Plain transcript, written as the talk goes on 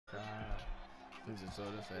This is sort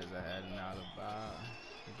of says I had an alibi.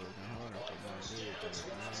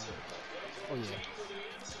 Oh yeah.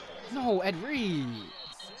 No, Ed Reed.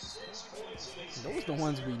 Those the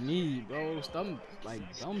ones we need, bro. Some like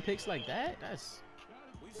dumb picks like that.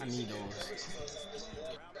 I need those.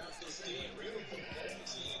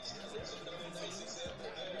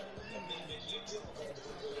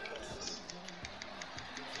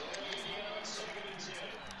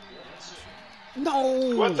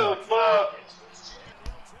 No. What the fuck?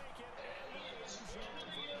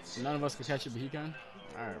 None of us can catch it, but he can.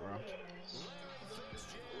 All right, bro.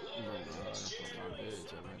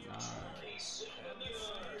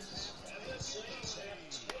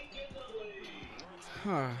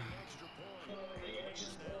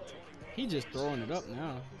 He just throwing it up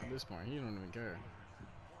now. At this point, he don't even care.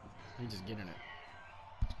 He just getting it.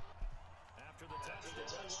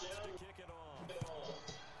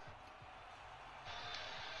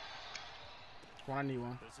 Come on, I need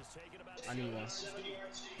one. I need one.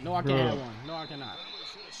 No, I can't have one. No, I cannot.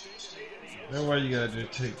 That's why you gotta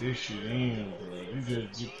just take this shit in, bro. You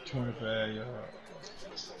just get 25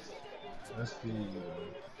 yards. That's the.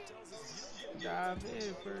 Dive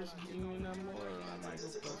in first, you know no more. I might go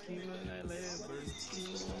fuck you in that leg, but you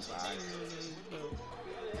on fire.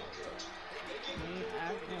 You ain't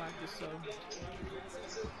acting like it's so.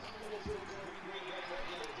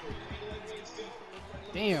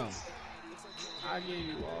 Damn. I gave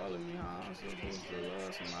you all of me, how I'm supposed to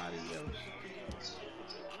love somebody else.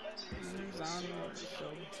 I don't know what to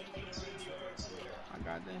show. I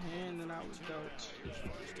got the hand and I was dope.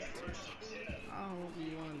 I hope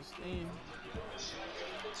you understand.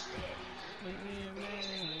 Make me a man.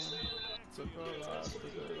 Took a loss, took a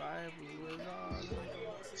life, we was all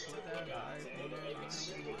put that life in the life,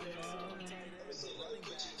 we was all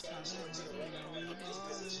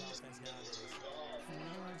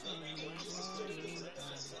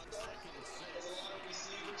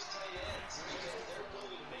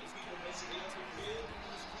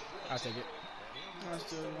I'll take it. That's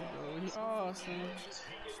still really awesome.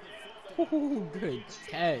 Ooh, good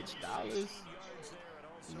catch, Dollars.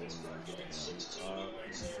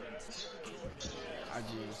 I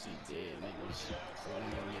just did, niggas.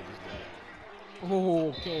 Oh,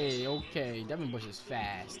 okay, okay. Devin Bush is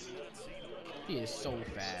fast. He is so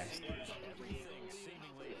fast.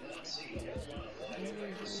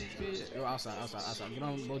 Yo, outside. Get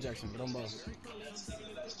on Bo Jackson. Get on Bo.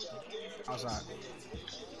 Outside.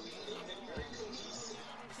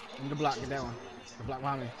 Give me the block. Get that one. The block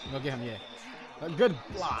behind me. Go get him, yeah. A good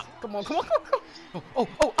block. Come on. Oh.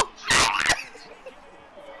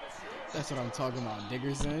 That's what I'm talking about,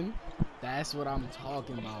 Diggerson. That's what I'm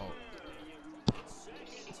talking about.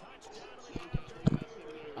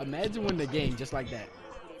 Imagine winning the game just like that.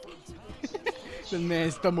 The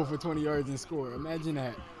man stumbled for 20 yards and scored. Imagine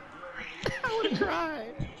that. I would have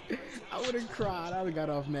cried. I would have got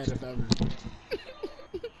off Madden NFL.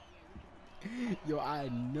 Yo, I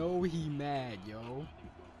know he mad, yo.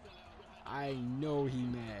 I know he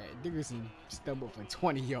mad. Dickerson stumbled for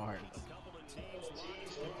 20 yards.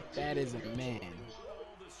 That is a man.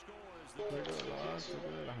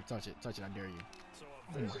 Touch it, I dare you.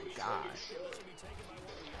 Oh my god.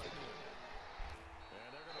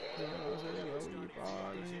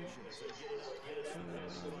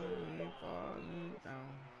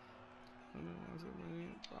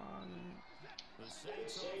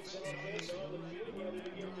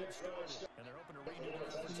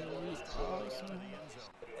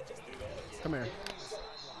 Come here.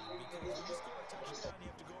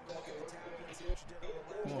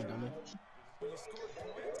 Come on, dummy.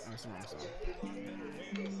 That's the wrong side.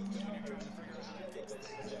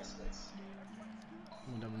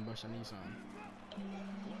 Come on, Devin Bush, I need some.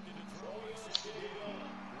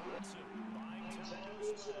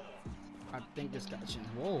 I think it's catching.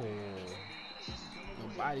 Whoa.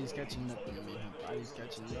 Nobody's catching up to me. Nobody's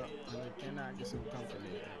catching up. Can I get some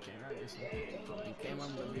company? Can I get some company? You came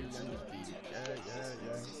on with me undefeated. Yeah.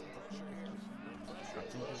 I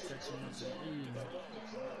think it's catching up to me.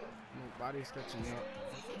 Nobody's catching up.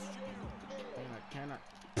 Can I?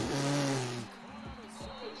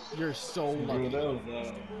 You're so lucky. Bro,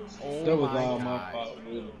 that was all my fault,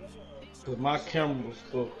 really. Cause my camera was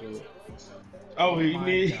fucked up. Oh, he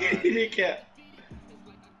did cap.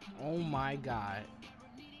 Oh my god.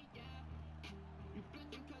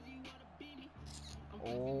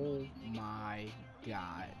 Oh my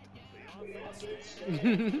god.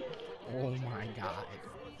 Oh my god.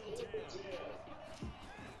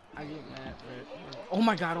 I get mad, but oh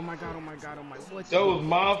my god. What? That was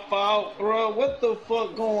my fault, bro. What the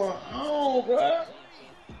fuck going on, bro?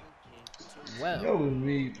 Well, that was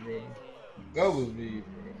me, bro. That was me,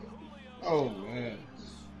 bro. Oh man.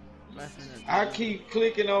 Laughing at I the keep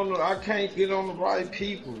clicking on the. I can't get on the right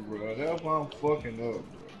people, bro. That's why I'm fucking up,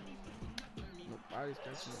 bro. nobody's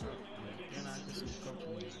catching up. Can I get some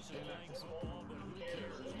company? Can I get some company?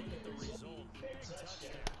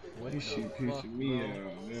 What This the shit fuck, pissing me bro?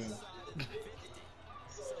 out, man.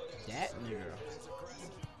 That nigga.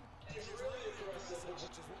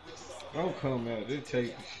 Don't come out. They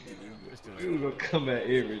take the shit. It's too late. You gonna come out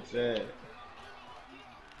every time.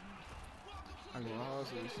 I go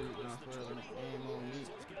hustle, shoot, not forever. The game on me.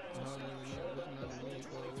 Looking under me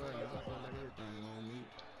for awareness. I feel like everything on me.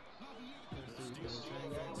 Let's see, for the chain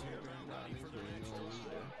gang, everything got me waiting on me.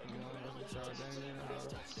 You know, that's a child, dang it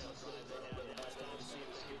out.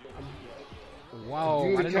 If Wow,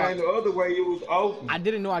 you I would didn't have know. came the other way, it was open. I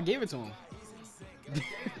didn't know I gave it to him.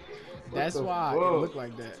 That's The why it fuck? looked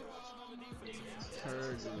like that.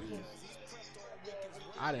 Hercules.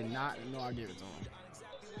 I did not know I gave it to him.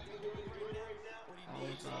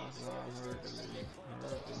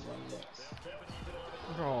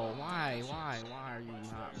 Bro, why are you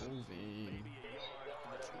not moving?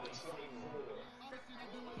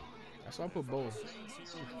 That's why I put both.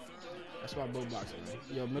 That's why both boxes.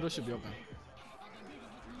 Yo, middle should be open.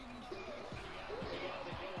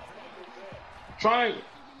 Triangle.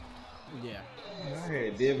 Yeah. I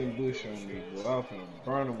had Devin Bush on me, boy. I was gonna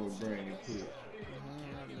burn him with Brandon Cook.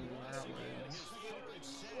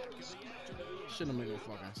 Shouldn't make no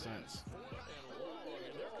fucking sense.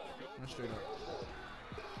 Straight up.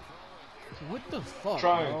 What the fuck,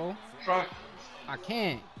 Triangle. bro? Triangle. I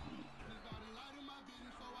can't.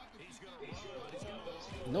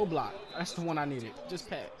 No block. That's the one I needed. Just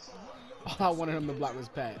Pat. All I wanted him to block was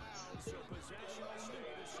Pat.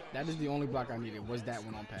 That is the only block I needed. Was that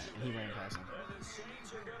one on Pat, and he ran past him.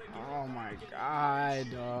 Oh my god.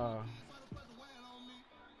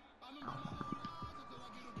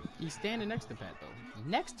 He's standing next to Pat though.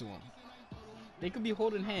 Next to him. They could be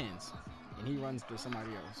holding hands, and he runs to somebody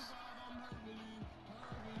else.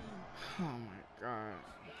 Oh my god.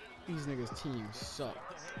 These niggas' team suck.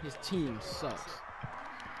 His team sucks.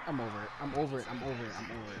 I'm over it. I'm over it. I'm over it.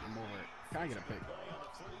 I'm over it. I'm over it. Can I get a pick?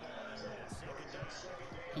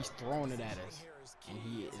 He's throwing it at us, and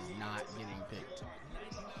he is not getting picked.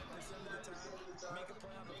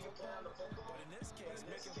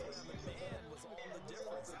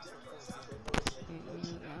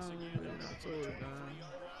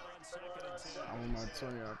 I want my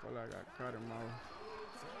 20. I feel like I cut him off.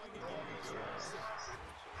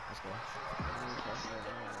 Let's go.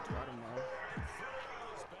 Cut him off.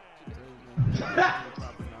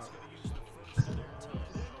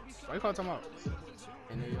 Why you call time out?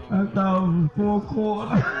 I thought it was fourth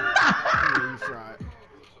quarter. Yeah, you fried.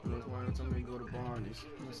 That's why they told me to go to Barney's.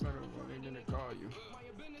 They didn't call you.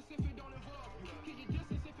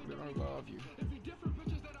 They don't love you.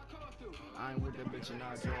 I ain't with that bitch and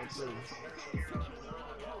I draw too.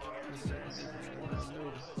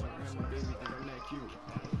 My baby think I'm that cute.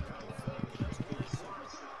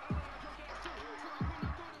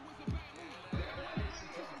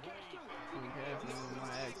 My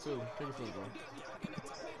act too. Kick a field goal.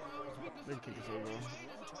 They can kick a field goal.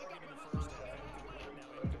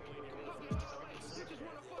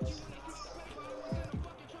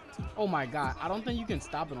 Oh my god, I don't think you can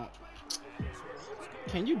stop it on.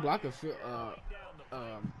 Can you block a field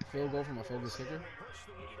goal from a focus kicker?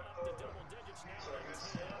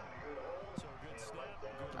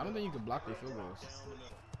 I don't think you can block their field goals.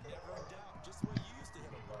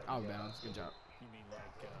 Out of bounds. Good job.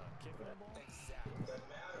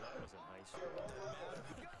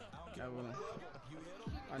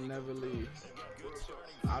 I never leave.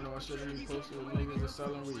 I know I should have been posted with niggas that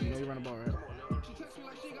selling weed. You know you run the ball, right?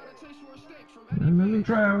 Let me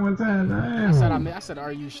try it one time. Damn. I said,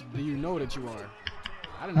 do you know that you are?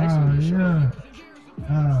 I didn't actually yeah.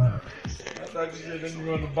 I thought you said let me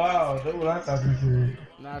run the ball. That's what I thought you said.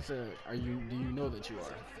 No, I said, do you know that you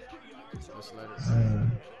are? Just let it.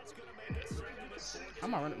 How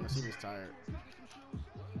am I running? My receiver's tired.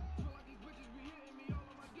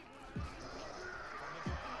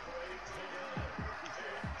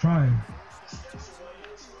 Trying.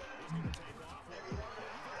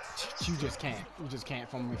 You just can't. You just can't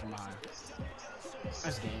fumble me from behind.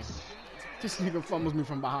 That's game. This nigga fumbles me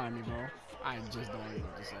from behind me, bro. I just don't even know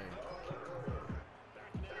what to say.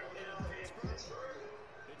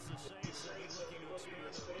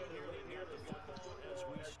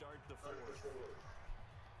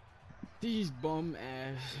 These bum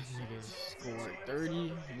ass niggas scored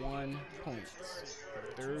 31 points.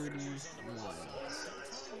 31.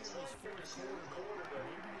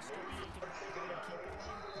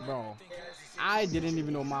 Bro, I didn't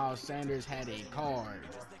even know Miles Sanders had a card.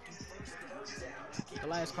 The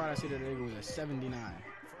last card I see that nigga was a 79.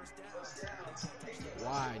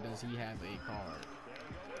 Why does he have a card?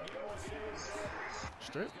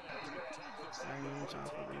 Strip? I ain't even trying to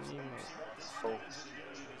put the name up.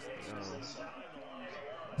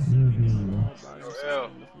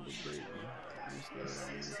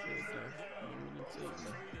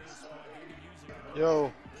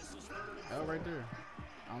 Yo. L right there.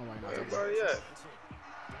 I don't know why you're not Everybody at?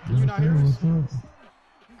 Can you not hear us?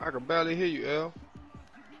 I can barely hear you, L.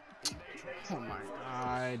 Oh my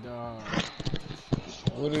god, dog.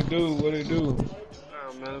 What it do? What it do?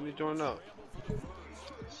 Nah, man, let me join up.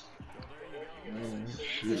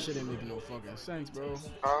 This shit ain't making no fucking sense, bro.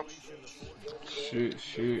 Huh?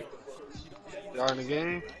 Shit. Y'all in the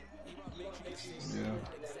game? Yeah.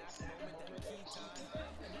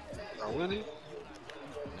 Y'all winning?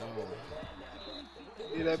 No.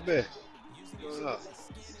 Need that bet. Join up.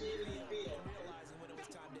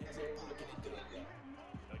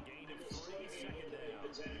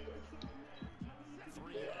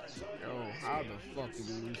 Yo, how the fuck did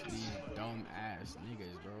we lose these dumb ass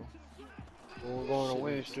niggas, bro? We're going on a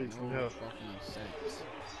win streak from here. Fucking sense.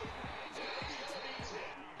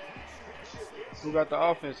 Who got the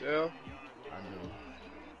offense, L? I do.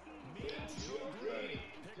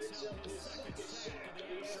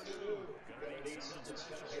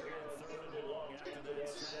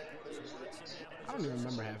 I don't even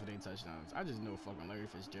remember half of their touchdowns. I just know fucking Larry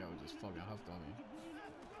Fitzgerald just fucking huffed on me.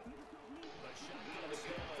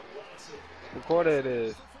 What quarter it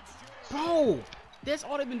is? Bro! That's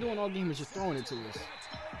all they've been doing all game is just throwing it to us.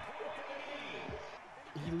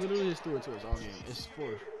 He literally just threw it to us all game. It's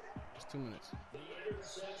 4. It's 2 minutes.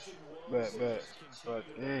 Bet. But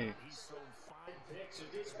dang.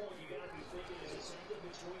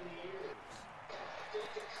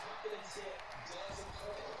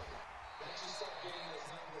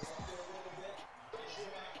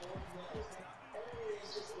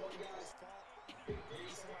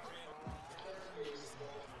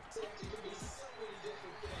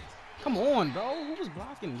 Come on, bro. Who was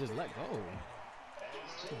blocking? Just let go.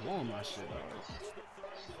 Keep blowing my shit up.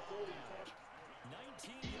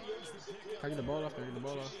 Can I get the ball off?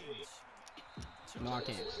 No, I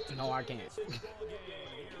can't. No, I can't.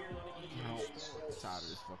 No. I'm tired of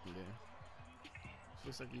this fucking game.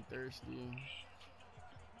 Looks like he thirsty.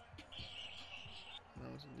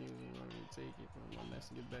 Take it from my mess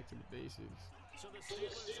and get back to the basics.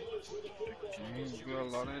 James got a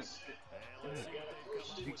lot of it.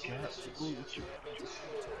 You got to go with you.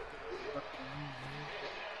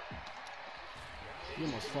 You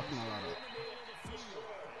almost fucked my lot up.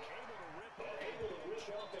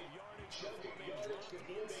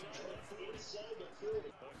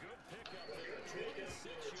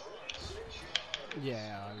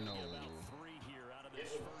 Yeah, I know.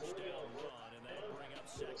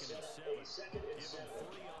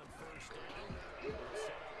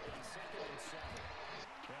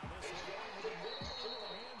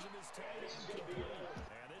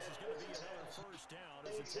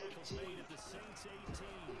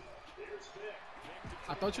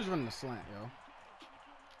 I thought you was running the slant, yo.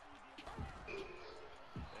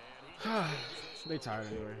 They tired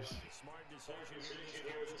anyways.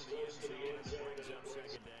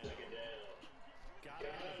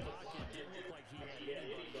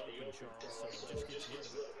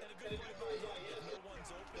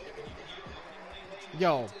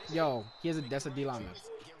 Yo, that's a D lineman.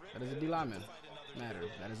 That is a D lineman.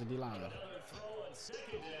 That is a D lineman.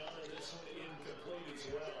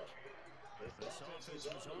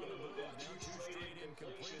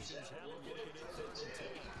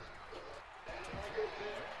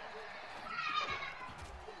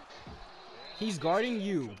 He's guarding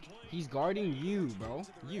you. He's guarding you, bro.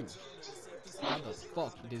 You. How the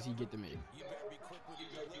fuck does he get to me?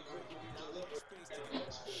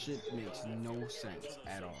 Shit makes no sense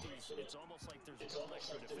at all. It's almost like there's no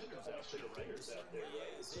extra defenders out there,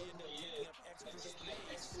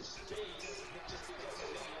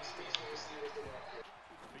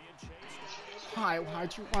 right?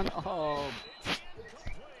 Why'd you run? Oh,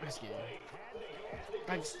 I'm scared.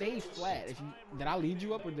 Like, stay flat. Did I lead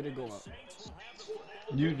you up or did it go up?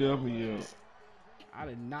 You definitely up. I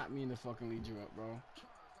did not mean to fucking lead you up, bro.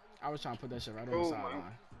 I was trying to put that shit right on the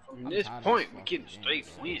sideline. From this point, we getting straight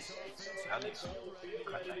wins.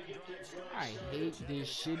 I hate this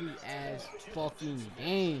shitty ass fucking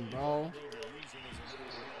game, bro.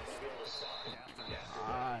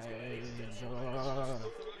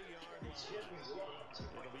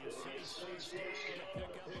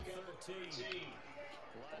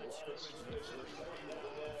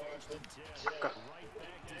 This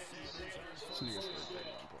nigga scored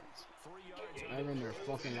 31 points. Never in their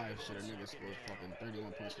fucking life should a nigga score fucking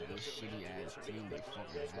 31 points for this shitty ass team they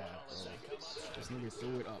fucking have, bro. This nigga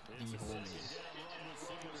threw it up the whole game.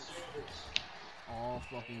 All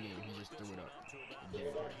fucking game, he just threw it up. He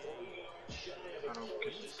didn't care. I don't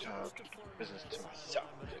get the job to do business to myself.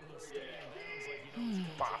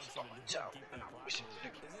 Boss for myself. And I'm wishing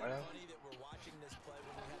nigga well.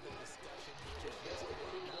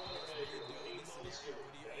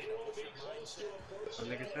 What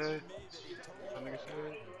nigga said? What nigga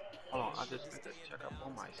said? Hold on, I just meant to check up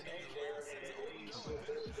on myself.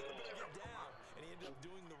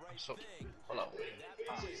 I'm so. Hold on.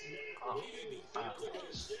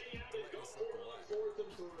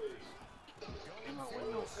 Came out with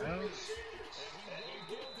no L.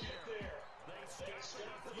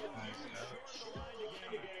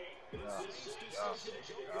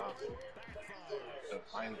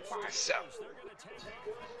 Define myself.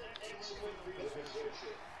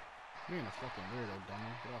 You ain't a fucking weirdo,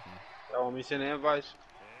 dummy. Get off me. Y'all want me to send the invites?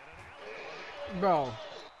 Bro.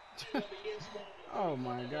 Oh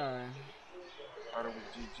my god. I thought it was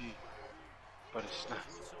GG, but it's not.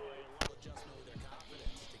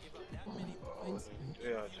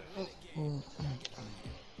 Yeah,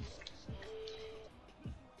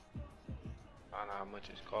 find out how much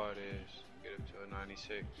his card is. Get him to a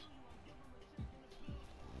 96.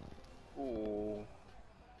 Ooh.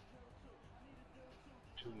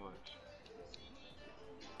 Too much.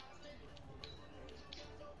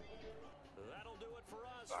 That'll do it for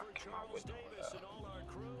us. I For came out Charles with no Davis and all our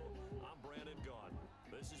crew, I'm Brandon Gunn.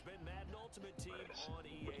 This has been Madden Ultimate Team on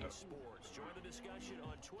EA Sports. Join the discussion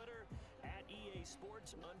on Twitter at EA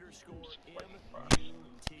Sports_MUT.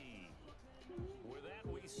 With that,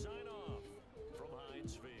 we sign off from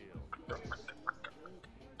Heinz Field.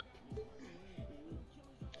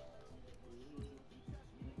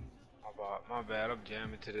 My bad, I'm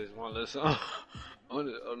jamming to this one little song on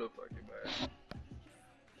the fucking bad.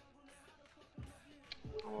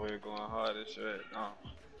 I'm over here going hard and shit. No,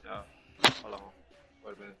 yeah. Hold on.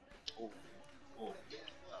 Wait a minute. Ooh.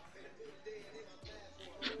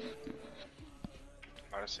 I'm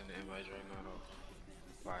about to send the invites right now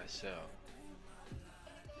though. By itself.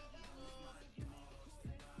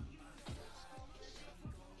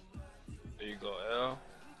 There you go, L.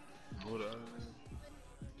 Hold on.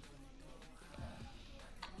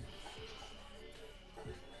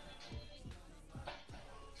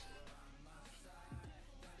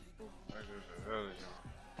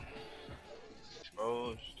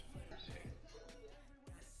 Exposed.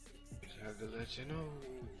 Just have to let you know.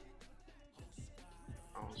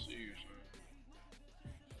 I don't see you, son.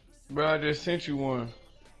 Bro, I just sent you one.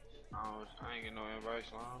 I ain't getting no invite,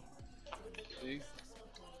 Slime. See?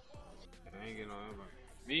 I ain't getting no invite.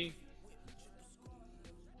 Me?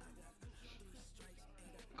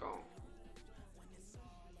 Gone.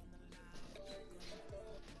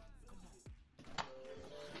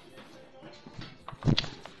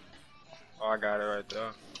 Oh, I got it right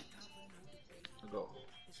there. Let's go.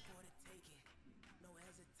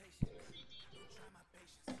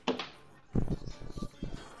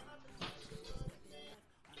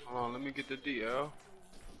 Hold on, let me get the DL.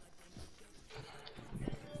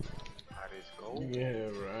 How this go? Yeah,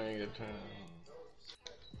 bro, I ain't got time.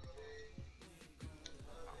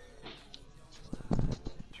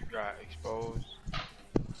 You got exposed.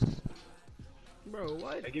 Bro,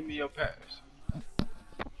 what? Hey, give me your pass.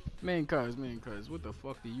 Man, cuz, what the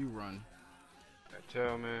fuck do you run?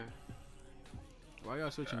 Tell man. Why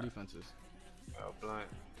y'all switching defenses? Blunt.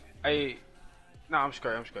 Hey, no, I'm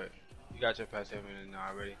straight. You got your pass 7 minutes now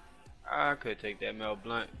already. I could take that Mel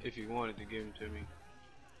Blunt if you wanted to give him to me.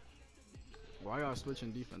 Why y'all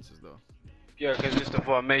switching defenses though? Yeah, cause it's the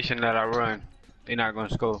formation that I run. They're not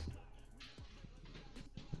gonna score.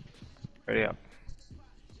 Ready up.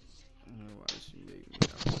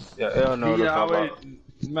 Yeah, hell no. He always,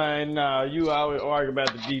 man, nah, you always argue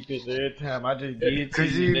about the defense every time. I just get it to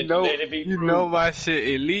Cause you. you know my shit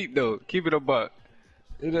elite though. Keep it a buck.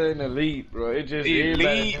 It ain't elite, bro. It just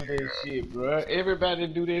everybody do that shit, bro. Everybody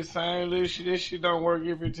do that same little shit. This shit don't work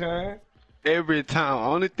every time. Every time.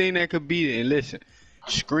 Only thing that could beat it, and listen,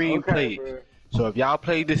 screen play. So if y'all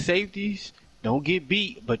play the safeties, don't get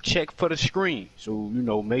beat, but check for the screen. So, you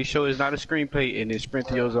know, make sure it's not a screen play and then sprint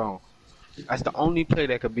to your zone. That's the only play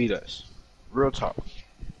that could beat us. Real talk.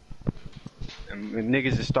 And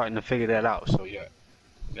niggas is starting to figure that out, so yeah,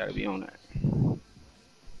 you gotta be on that.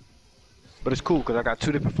 But it's cool, because I got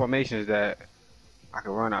 2 different formations that I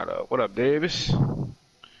can run out of. What up, Davis? I'm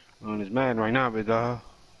on this man right now, big dog.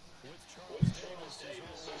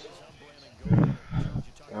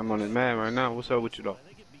 I'm on his man right now. What's up with you though?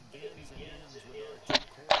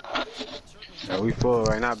 Yeah, we full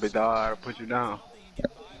right now, big dog. I'll put you down.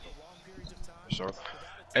 So,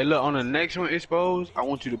 hey, look, on the next one, Exposed, I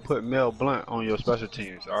want you to put Mel Blunt on your special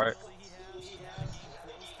teams, alright?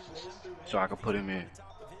 So I can put him in.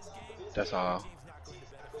 That's all.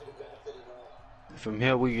 From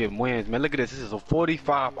here, we get wins. Man, look at this. This is a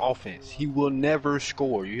 45 offense. He will never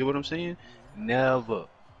score. You hear what I'm saying? Never.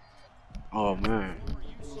 Oh, man.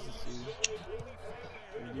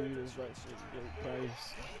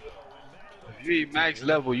 If you eat max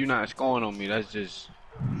level, you're not scoring on me. That's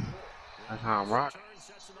how I'm rocking.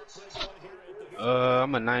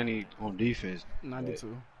 I'm a 90 on defense.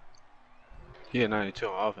 92. Yeah, 92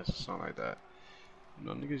 on offense or something like that. You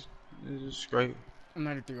know, niggas, it's just great.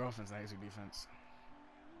 93 offense, 92 defense.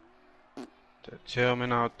 That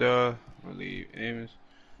Tillman out there. I leave Amos.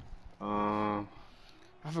 I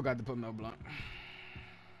forgot to put Mel Blunt.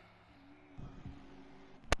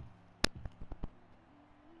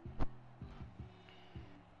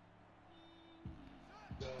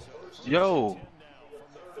 Yo.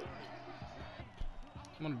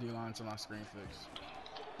 I'm on the D-line until my screen fixed.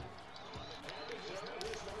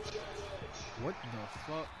 What the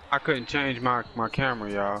fuck? I couldn't change my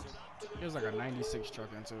camera, y'all. There's like a 96 truck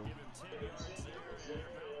into.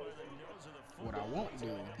 What I won't do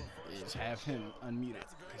is have him unmuted,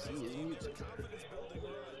 because he is muted.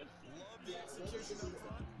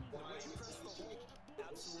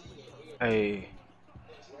 Hey.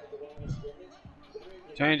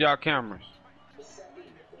 Change y'all cameras.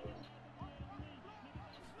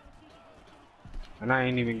 And I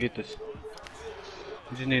ain't even get this.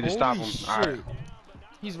 You just need to stop him. Shit. Alright.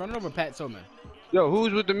 He's running over Pat Tillman. Yo,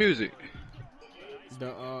 who's with the music?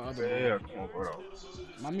 The other Yeah, come on, bro.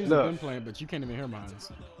 My music been playing, but you can't even hear mine.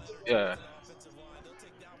 Yeah.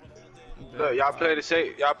 Look, y'all play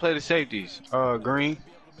the safeties. Green.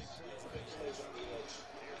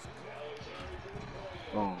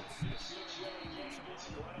 Boom.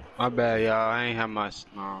 My bad, y'all. I ain't have my plays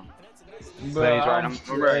right. I'm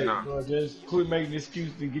right now. Bro, just quit making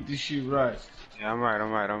excuses to get this shit right. Yeah, I'm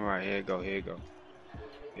right. Here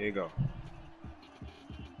you go.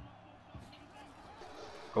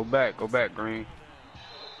 Go back, Green.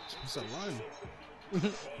 It's a run.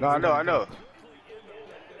 No, I know.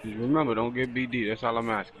 Just remember, don't get BD. That's all I'm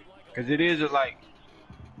asking. Cause it is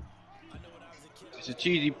it's a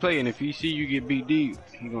cheesy play, and if he see you get BD,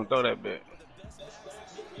 he gonna throw that bet.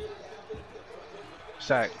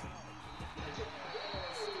 Sack.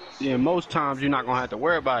 Yeah, most times you're not gonna have to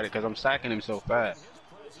worry about it, cause I'm sacking him so fast.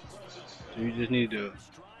 So you just need to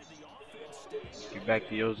get back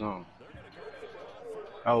to your zone.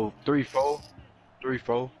 Oh, 3-4.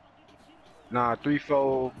 3-4. Nah,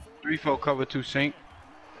 3-4. 3-4 cover 2 sink.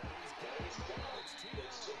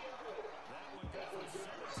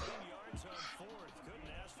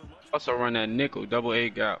 Also run that nickel, double A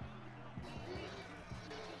gap.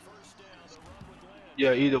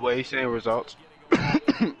 Yeah, either way, same results.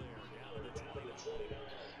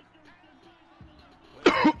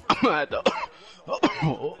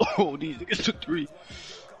 Oh, these niggas took 3.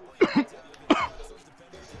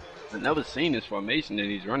 I've never seen this formation that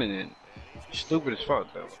he's running in. Stupid as fuck,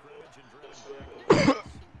 though.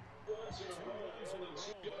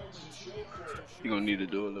 You're gonna need to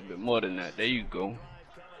do a little bit more than that. There you go.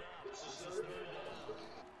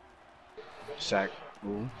 Sack.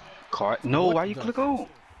 Ooh. Caught. No, why you click on?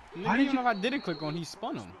 Why did you know if I didn't click on? He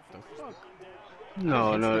spun him. The fuck?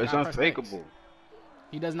 No, it's unfakeable.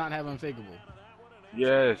 He does not have unfakeable.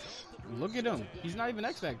 Yes. Look at him. He's not even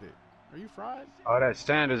X-Factor. Are you fried? Oh, that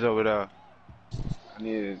Sanders over there.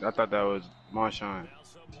 I thought that was Marshawn.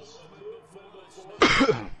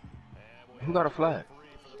 Who got a flag?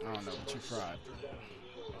 I don't know, but you fried.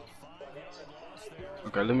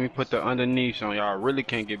 Okay, let me put the underneath on y'all. Really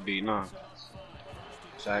can't get beat, nah.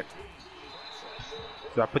 Sack.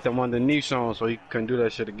 So I put them underneath on so he couldn't do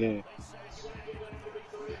that shit again.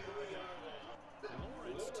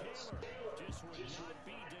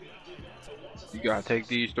 You gotta take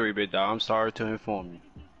these 3, big dog. I'm sorry to inform you.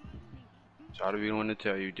 Sorry to be the one to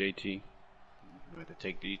tell you, JT. You have to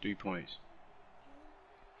take these 3 points.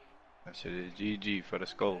 That shit is GG for the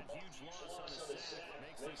scope.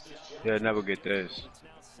 They'll never get this.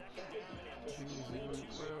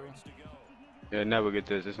 They'll never get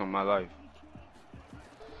this. It's on my life.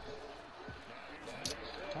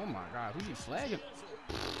 Oh my god, who's he flagging?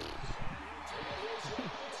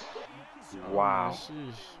 Wow.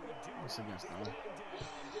 Oh, what's against them?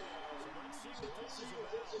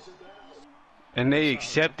 And they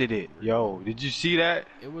accepted it. Yo, did you see that?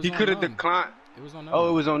 He could have declined. It was on them. Oh,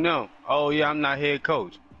 it was on them. Oh, yeah, I'm not head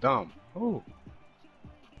coach. Dumb. Oh.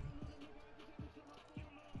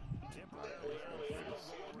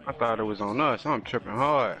 I thought it was on us. I'm tripping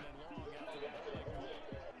hard.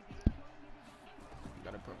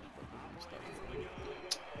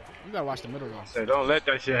 You gotta watch the middle though. Say, don't let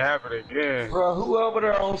that shit happen again. Bro, whoever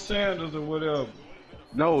there on Sanders or whatever.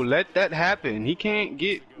 No, let that happen. He can't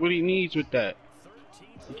get what he needs with that.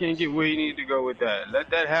 He can't get where he needs to go with that. Let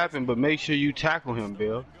that happen, but make sure you tackle him,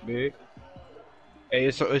 Bill. Big. Hey,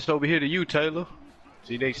 it's over here to you, Taylor.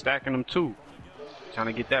 See, they stacking them too. Trying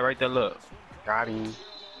to get that right there. Look. Got him.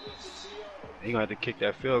 You gonna have to kick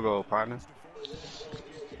that field goal, partner.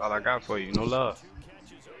 That's all I got for you. No love.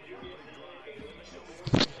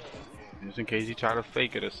 Just in case you try to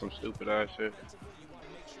fake it or some stupid ass shit.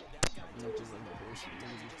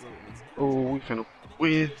 Oh, we finna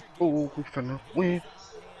win. Oh, we finna win.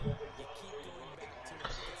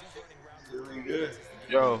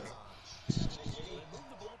 Yo.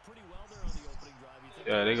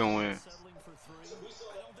 Yeah, they gonna win.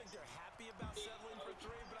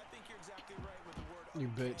 You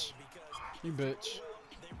bitch. You bitch.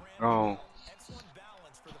 Oh.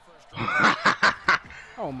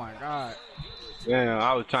 Oh my god. Damn,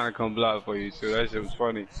 I was trying to come block for you too. That shit was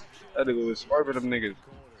funny. That nigga was swerving them niggas.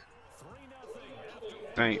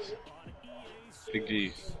 Thanks. Big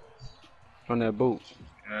G's. From that boot.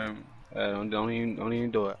 Don't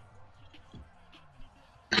even do it.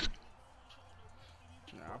 Nah,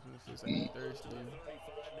 I'm finna feel like thirsty.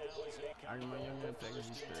 I get my young man package,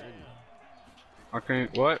 he's 30. I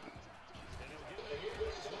can't, what?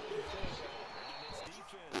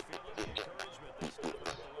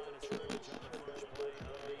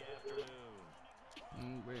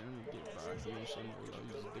 Wait, let me get by. He ain't showing no love.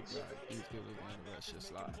 He's a big guy. He's good looking at that shit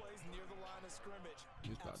slide.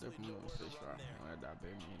 He's about there from a fish fry. When I die,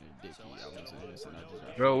 baby, and a dicky. I was in this and I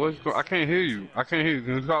just. Yo, what's going? I can't hear you. I can't hear you.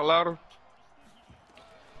 Can you talk louder?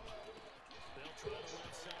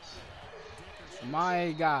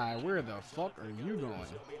 My guy, where the fuck are you going?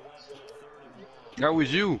 That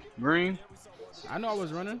was you, Green. I know I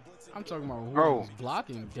was running. I'm talking about who was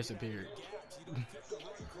blocking disappeared.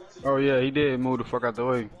 Oh yeah, he did move the fuck out the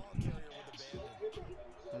way.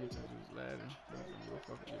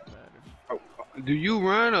 Oh, do you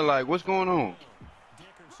run or like what's going on?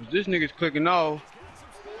 This nigga's clicking off.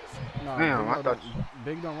 No, damn, I thought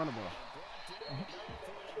Big don't run the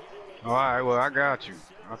ball. Alright, well I got you.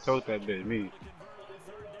 I told that bitch me.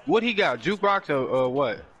 What he got? Jukebox or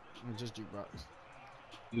what? Just jukebox.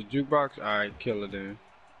 Just jukebox? Alright, kill it then.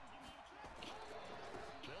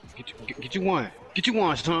 Get you one. Get you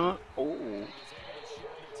one, son. Oh.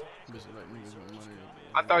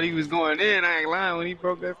 I thought he was going in. I ain't lying. When he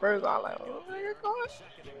broke that first, I was like, oh, nigga, going.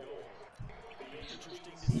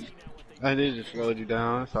 I did just slowed you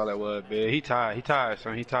down. That's all that was, big. He tired. He tired,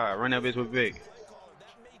 son. He tired. Run that bitch with Big.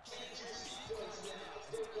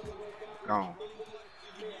 Gone.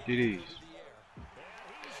 Get these.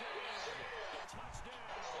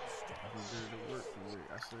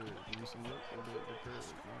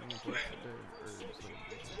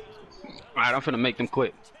 Alright, I'm finna make them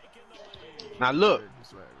quit. Now look,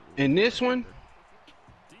 in this one,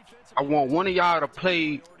 I want one of y'all to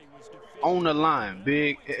play on the line,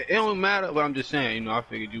 Big. It don't matter, but I'm just saying, you know, I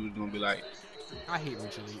figured you was gonna be like, I hate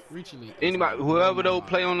Richie Lee. Anybody, whoever though,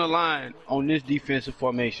 play on the line on this defensive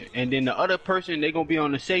formation, and then the other person they gonna be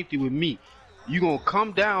on the safety with me. You gonna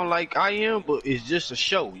come down like I am, but it's just a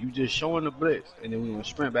show. You just showing the blitz, and then we gonna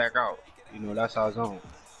sprint back out. You know, that's our zone.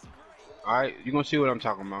 All right, you gonna see what I'm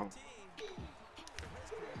talking about.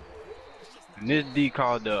 And this D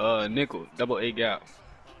called the nickel, double A gap.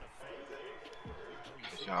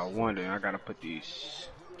 Y'all wondering, I gotta put these.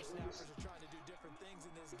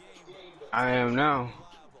 I am now.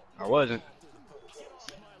 I wasn't.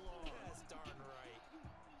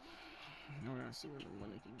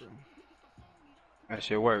 That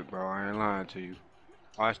shit work, bro. I ain't lying to you.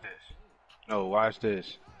 Watch this. No, watch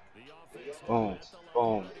this. Boom,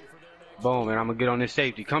 boom, boom, and I'm gonna get on this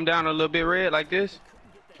safety. Come down a little bit, Red, like this.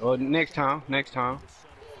 Oh, next time.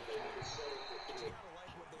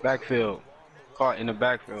 Backfield. Caught in the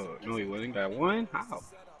backfield. No, he wasn't. Got one? How?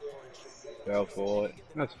 Fell for it.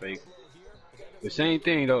 That's fake. The same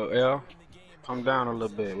thing, though, L. Come down a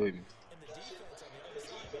little bit with me.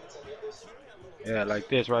 Yeah, like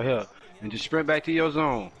this right here. And just sprint back to your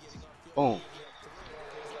zone. Boom.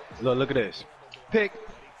 Look at this. Pick.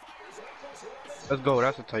 Let's go.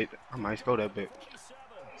 That's a tight. I might score that bit.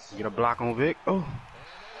 Get a block on Vic. Oh.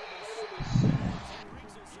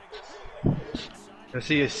 Let's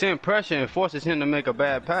see, it send pressure and forces him to make a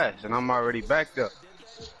bad pass, and I'm already backed up.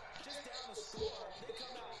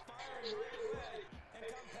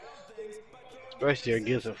 Especially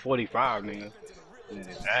against a 45 nigga. In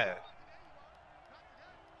his ass.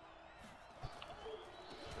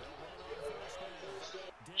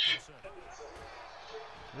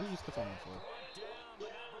 What did you stick on me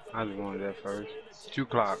for? I just wanted that first. 2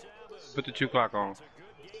 clock. Put the 2 clock on.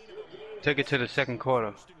 Take it to the second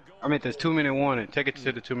quarter. I meant this 2-minute warning. Take it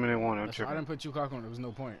to the 2-minute warning. I'm tripping. I didn't put 2 clock on. There was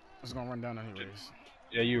no point. It's gonna run down anyways.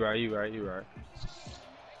 Yeah, you right.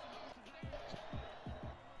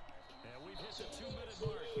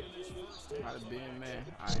 I'd have been, man.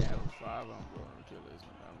 I ain't have a 5. I'm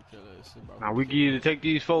killers. Now we can either take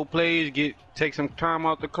these 4 plays, take some time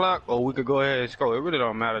off the clock, or we could go ahead and score. It really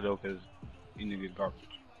don't matter though, cause these niggas garbage.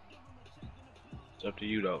 It's up to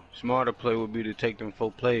you though. Smarter play would be to take them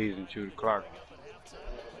 4 plays and chew the clock.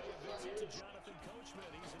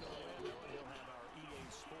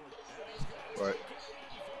 Right.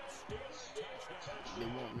 They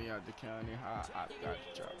want me out the county. I got the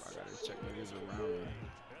job. I gotta check niggas around me.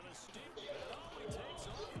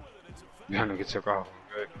 That nigga took off.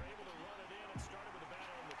 Good.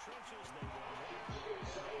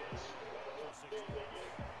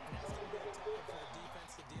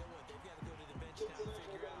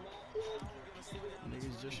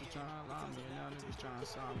 Niggas just trying to lie me, and now niggas trying to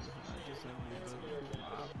sign me. I just have me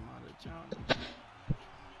my out of town.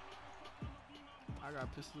 I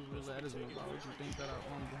got pistols with letters in my What you think that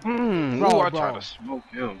I own? Bro, I try to smoke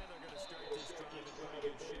him.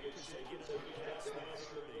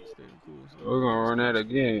 We're gonna run that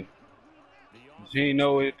again. He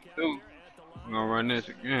know what to do. We're gonna run this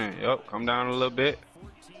again. Yup, come down a little bit.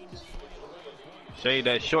 Shade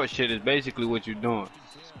that short shit is basically what you're doing.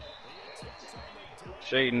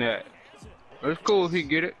 Shading that. It's cool if he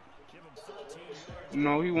get it. You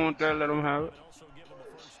know, he want that, let him have it.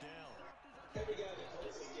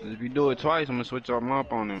 If you do it twice, I'm gonna switch him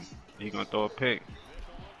up on him. He gonna throw a pick.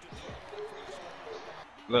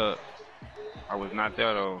 Look, I was not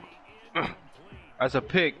there though. That's a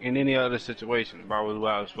pick in any other situation. If I was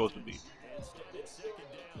where I was supposed to be.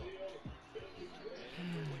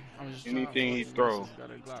 Anything he throw.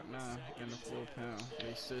 Got a Glock 9 and a 4-pound.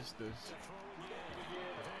 They sisters.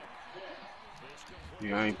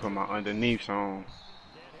 Yeah, I ain't put my underneaths on.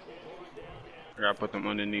 I gotta put them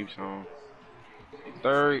underneaths on.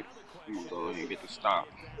 Third, you go ahead and get the stop.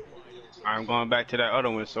 I'm going back to that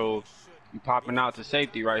other one, so you popping out to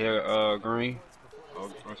safety right here, Green. Or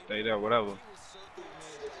stay there, whatever.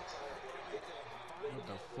 What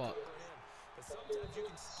the fuck?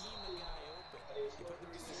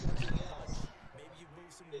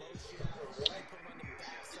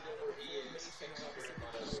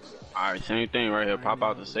 Alright, same thing right here. Pop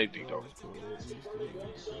out to safety though.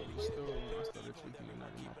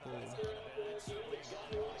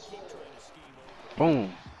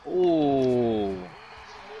 Boom. Ooh.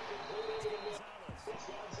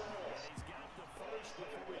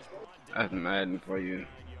 That's Madden for you.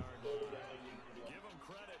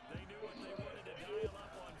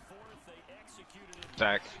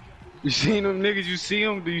 Zach. You seen them niggas? You see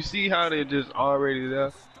them? Do you see how they're just already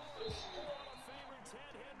there?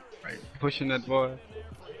 Right, pushing that boy.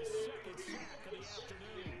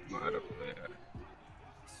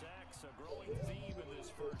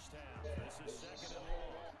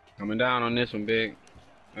 Coming down on this one, big.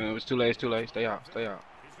 It's too late, it's too late. Stay out, stay out.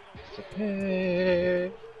 It's a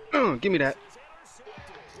pick. Give me that.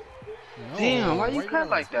 No, damn, why you cut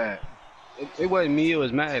like that? It wasn't me, it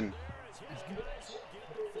was Madden.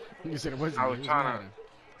 You said it wasn't I was trying to,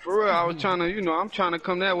 for real, I was trying to, you know, I'm trying to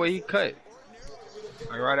come that way, he cut.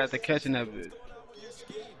 Like right after catching that bit.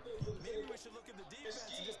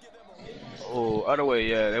 Oh, other way,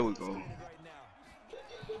 yeah, there we go.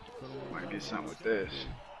 Might get something with this.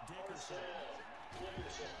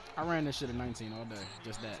 I ran this shit at 19 all day,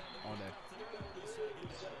 just that, all day.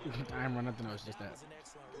 I ain't run nothing else, just that.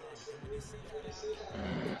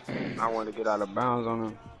 I wanted to get out of bounds on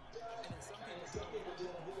him.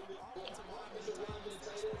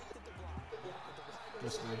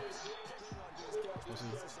 This one. This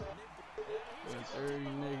one. 30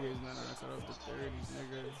 niggas, man, I cut off the 30s,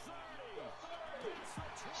 niggas.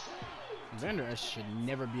 Vander Esch should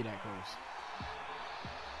never be that close.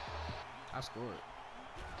 I scored.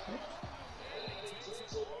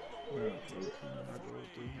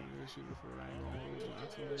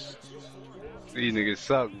 These niggas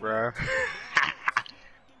suck, bro.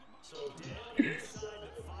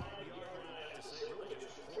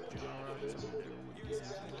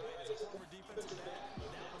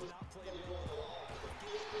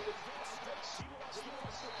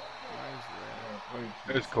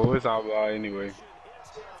 It's cool, it's all about anyway.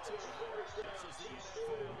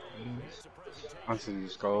 I'm seeing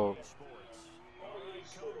this goal.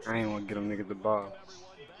 I ain't want to get them niggas the ball.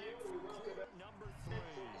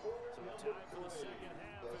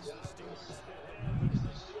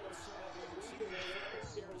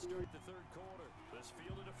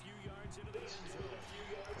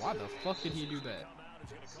 Why the fuck did he do that?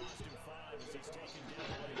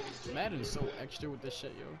 Madden is so extra with this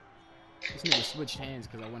shit, yo. This nigga switched hands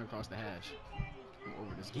because I went across the hash. I'm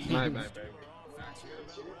over this game. My bad, baby.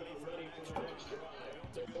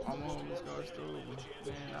 I'm on this guy's through.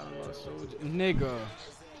 Man, I don't know, soldier.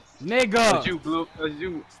 Nigga! That's you, Blue. That's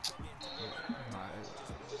you.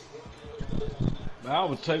 Man, I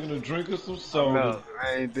was taking a drink of some soda. No,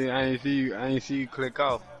 I ain't see you click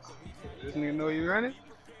off. This nigga know you running?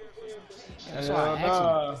 That's why I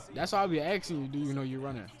asked you. That's why I be asking you, do you know you're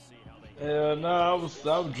running? Hell nah, I was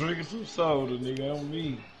drinking some soda, nigga, on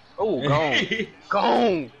me. Oh, gone.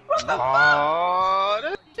 Gone. Aw,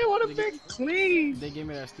 that shit would have been clean. They gave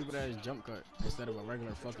me that stupid ass jump cut instead of a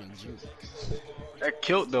regular fucking juke. That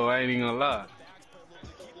killed though, I ain't even gonna lie.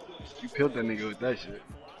 You killed that nigga with that shit.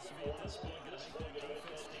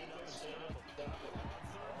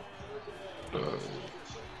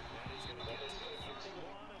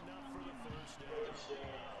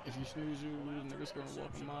 If you snooze, you lose. Niggas gonna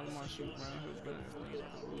walk a mile in my shoot, man.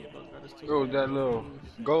 Bro, that little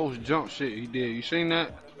ghost jump shit he did. You seen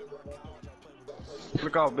that?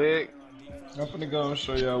 Click out, big. I'm finna go and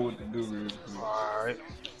show y'all what to do real quick. Alright.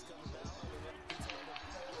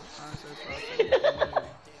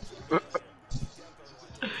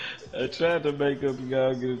 I tried to make up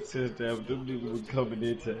y'all get a touchdown, but them niggas was coming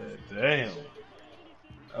in time. Damn.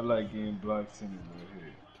 I like getting blocks anyway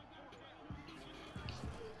here.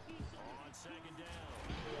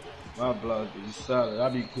 My block is solid. I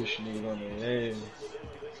be pushing niggas on their ass.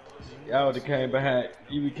 Y'all would've came behind.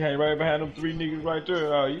 You came right behind them 3 niggas right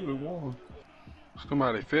there. Oh, you would've won.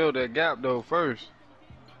 Somebody filled that gap though first.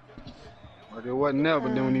 Like it wasn't there,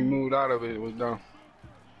 but then when he moved out of it, it was done.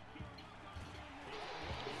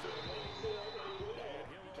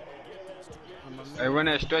 Hey, run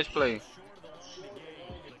that stretch play.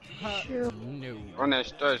 No. Run that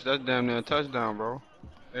stretch. That's damn near a touchdown, bro.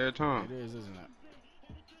 Every time. It is, isn't it?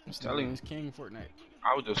 I'm telling you. It's King Fortnite.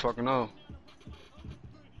 I was just fucking on.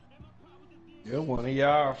 You're one of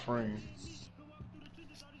y'all friends.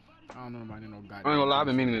 I don't know nobody no goddamn. I ain't gonna lie, I've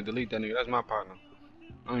been meaning to delete that nigga. That's my partner.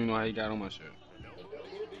 I don't even know how he got on my shit.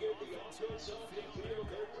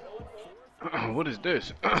 What is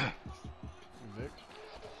this? Vic.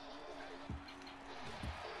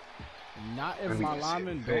 Not if my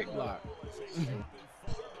lineman don't block.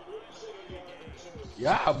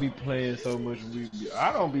 Y'all be playing so much.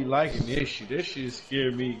 I don't be liking this shit. This shit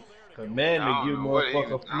scare me. Cause man, they give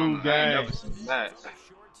motherfucker fluke games.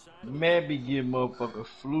 Man be giving motherfucker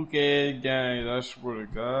fluke ass games. I swear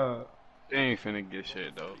to God. They ain't finna get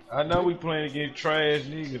shit though. I know we playing against trash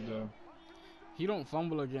niggas though. He don't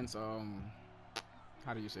fumble against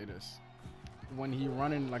how do you say this? When he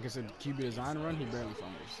running, like I said, QB design run, he barely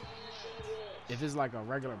fumbles. If it's like a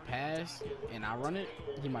regular pass and I run it,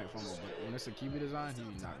 he might fumble. But when it's a QB design,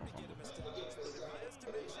 he's not gonna fumble.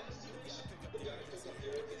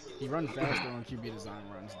 He runs faster on QB design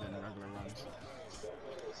runs than regular runs.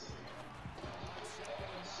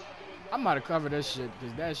 I might have covered this shit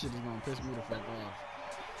because that shit is gonna piss me the fuck off.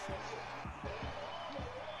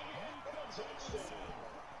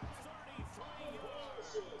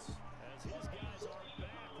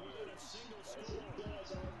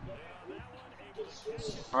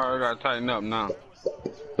 Alright, I gotta tighten up now.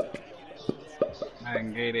 I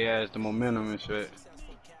done gave their ass the momentum and shit.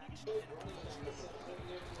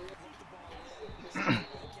 I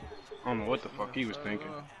don't know what the fuck he was thinking.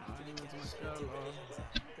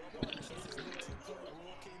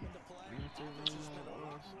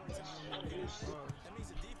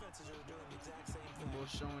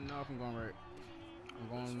 Showing off, I'm going right. I'm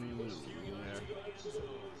going,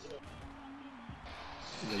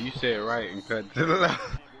 Yeah, you said it right and cut to the left.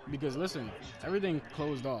 Because listen, everything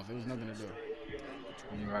closed off. There was nothing to do.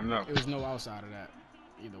 I know. There was no outside of that.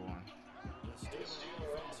 Either one.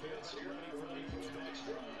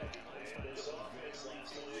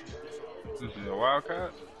 This is a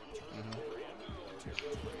wildcat?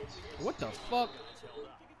 What the fuck?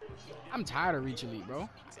 I'm tired of Reach Elite, bro.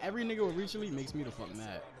 Every nigga with Reach Elite makes me the fuck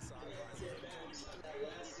mad.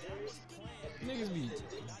 Niggas be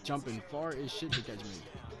jumping far as shit to catch me.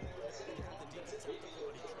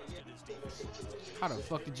 How the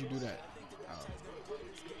fuck did you do that?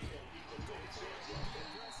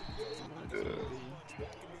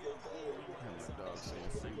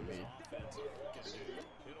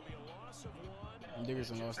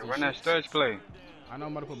 Run that stretch play. I know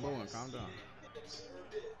I'm about to put Bo in. Calm down.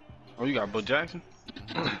 Oh, you got Bo Jackson?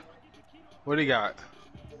 What he got?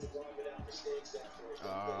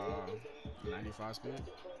 95 speed.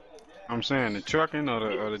 I'm saying the trucking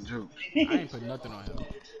or the jukes. I ain't put nothing on him.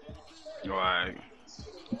 Right.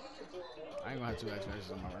 I ain't gonna have 2 X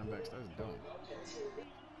matches on my running backs. That's dumb.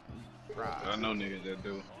 I know niggas that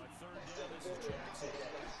do.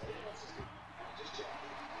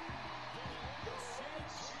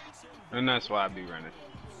 And that's why I be running.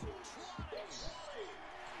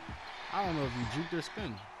 I don't know if you juked or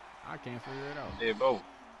spin. I can't figure it out. Yeah, both.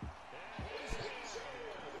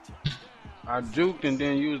 I juked and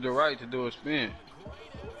then used the right to do a spin.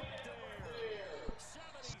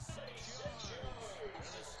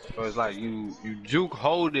 So it's like you juke,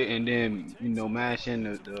 hold it, and then mash in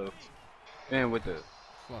the spin with the.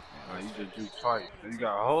 Fuck man. You just juke twice. You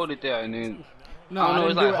gotta hold it there and then. No, I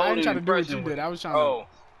didn't do it. I didn't try to do what you did. I was trying to.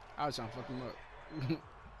 I was trying to fuck him up.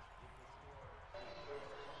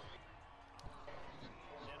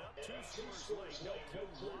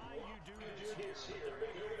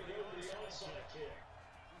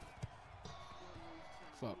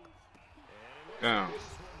 Fuck. Damn.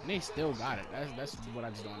 And they still got it. That's what I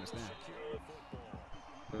just don't understand.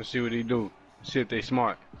 Let's see what he do. See if they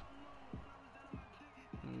smart.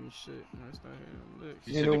 Shit, that's not him.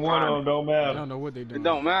 Either one of them don't matter. I don't know what they doing. It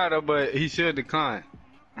don't matter, but he should decline.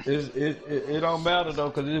 It don't matter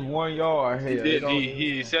though, cause it's 1 yard here.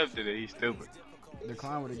 He accepted it. He's stupid.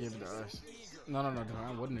 Decline would have gave it to us. No.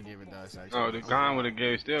 Decline wouldn't have gave it to us. Actually. Oh, Decline would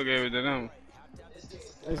have still gave it to them.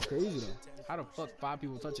 That's crazy though. How the fuck 5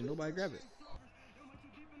 people touch it, nobody grab it?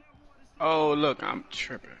 Oh look, I'm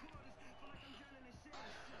tripping.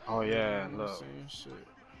 Oh yeah, look. Same shit.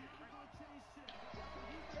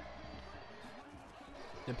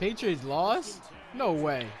 The Patriots lost? No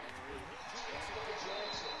way.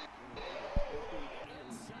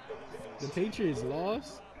 The Patriots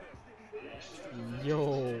lost?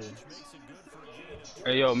 Yo.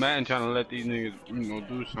 Hey yo, Madden trying to let these niggas,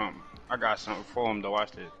 do something. I got something for them to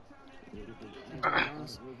watch this.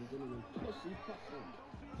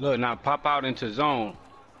 Look, now pop out into zone.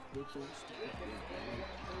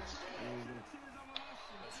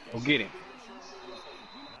 Go get him.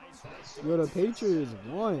 Yo, the Patriots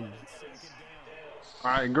won.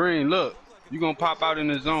 Alright, Green, look. You gonna pop out in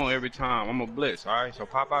the zone every time. I'm a blitz, alright? So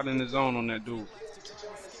pop out in the zone on that dude.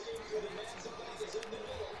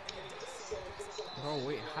 Bro,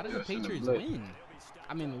 wait, how did the Patriots win?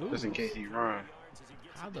 I mean, lose. Just in case he run.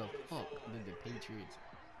 How the fuck did the Patriots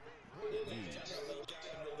win?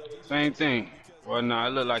 Same thing. Well, nah,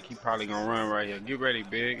 it look like he probably gonna run right here. Get ready,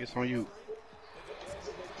 Big. It's on you.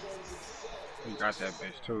 You got that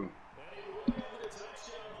bitch, too.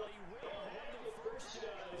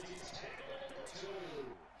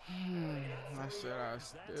 I said I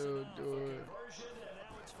still do it.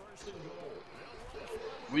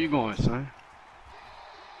 Where you going, son?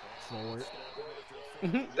 Forward.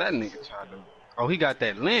 That nigga tried to. Oh, he got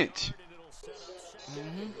that lynch.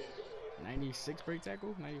 96 break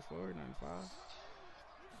tackle, 94, 95.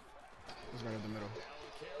 It's right in the middle.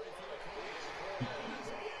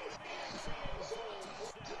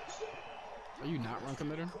 Are you not run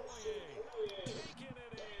committer?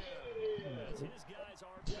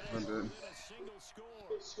 I'm good.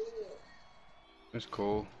 That's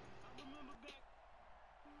cool.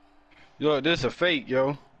 Yo, this a fake,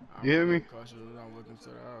 yo. You hear me? Cautious without looking to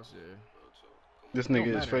the house, yeah. This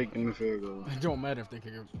nigga is faking the field goal. It don't matter if they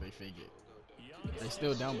kick it, they fake it. They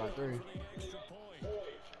still down by 3. Oh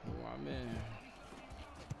my man.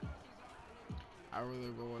 I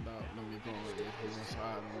really go without nobody calling me. If he's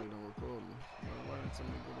inside, nobody don't record me. Why didn't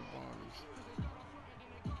somebody go to Barnes?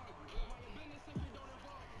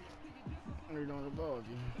 They don't involve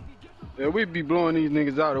you. Yeah, we be blowing these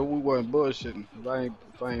niggas out if we wasn't bullshitting. If I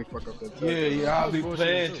ain't fuck up that time. Yeah, I be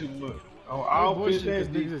playing too much. I don't bullshit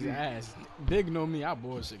that niggas is ass. Big know me, I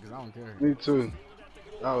bullshit because I don't care. Me too.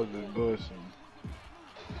 That was just bullshit.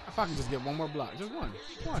 If I can just get one more block, just one.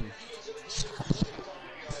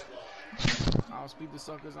 I'll speak to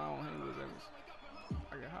suckers, I don't handle this.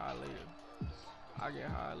 I get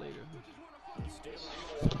high later.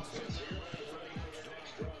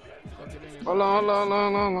 Hold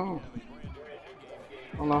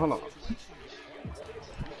on.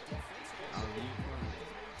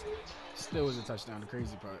 Still was a touchdown, the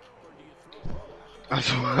crazy part. I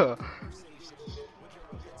swear.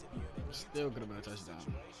 Still could have been a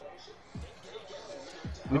touchdown.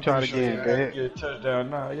 We try it again, go ahead. Get a touchdown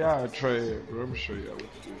now. Y'all trash, bro. I'm gonna show y'all what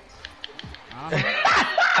to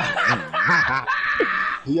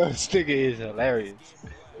do. Your sticker is hilarious.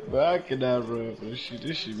 But I cannot run for this shit.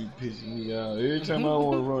 This shit be pissing me out. Every time I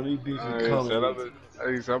want to run, these bitches coming.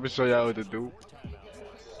 I'm gonna show y'all what to do.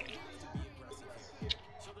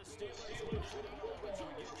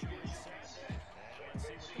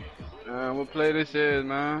 What play this is,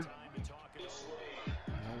 man?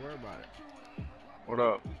 Don't worry about it. What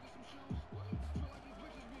up?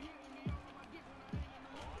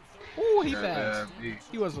 Ooh, he fast.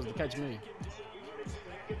 He wasn't supposed to catch me.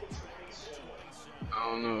 I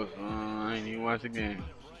don't know. I ain't even watch the game.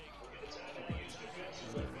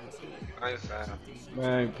 I ain't fast.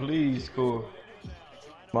 Man, please score.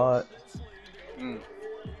 What?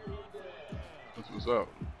 What's up?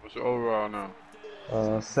 What's your overall now?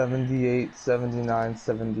 78, 79,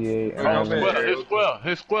 78.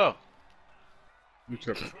 His square. You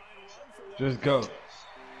tripping. Just go.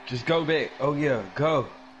 Just go back. Oh, yeah. Go.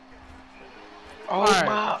 Oh, right.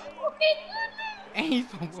 my. And he's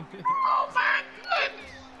Oh, my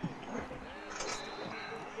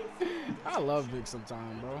goodness. I love Vic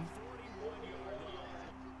sometime, bro.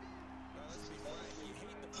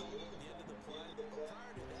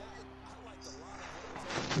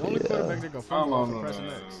 The only quarterback that can fumble for pressing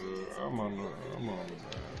X. I'm on.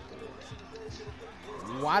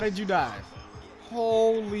 Why did you dive?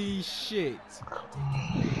 Holy shit.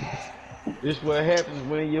 This what happens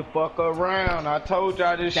when you fuck around. I told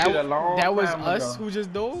y'all this shit a long time ago. That was us who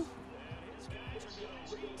just dove?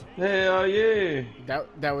 Hell yeah.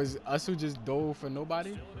 That was us who just dove for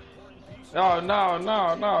nobody? No.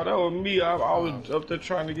 That was me. I was up there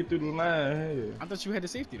trying to get through the line. Hell. I thought you had the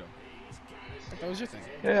safety, though. I thought that was your thing.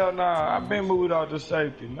 Hell nah. I been moved out the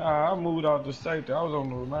safety. Nah, I moved out the safety. I was on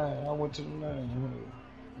the line. I went to the line.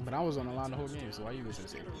 But I was on the line the whole game, so why you go to the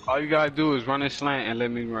safety? All you gotta do is run a slant and let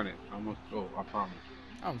me run it. I'm gonna go. I promise.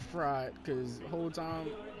 I'm fried, because the whole time...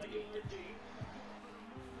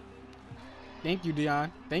 Thank you,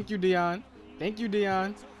 Dion. Thank you, Dion. Thank you,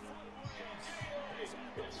 Dion.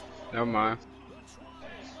 Never mind.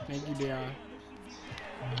 Thank you, Dion.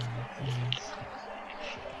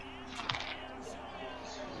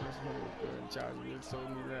 Charge me told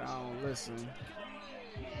me that I don't listen.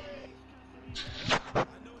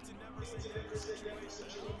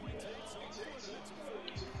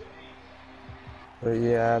 But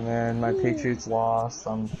yeah, man, my Patriots lost.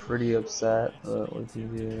 I'm pretty upset, but what do you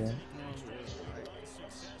do?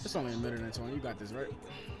 It's only a minute and 20. You got this, right?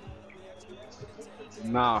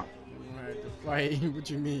 Nah. You don't have to fight. What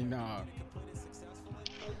you mean, nah?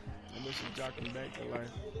 I wish you jockeying back to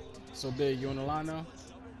life. So big, you on the line now?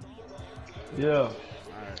 Yeah.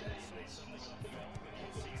 Alright.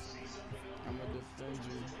 I'm gonna defend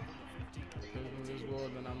you. Because in this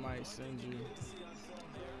world, then I might send you.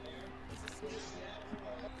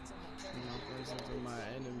 You know, for instance, to my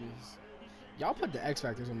enemies. Y'all put the X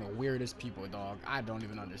Factors on the weirdest people, dog. I don't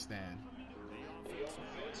even understand.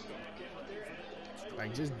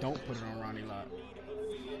 Like, just don't put it on Ronnie Lott.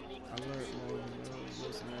 I learned more than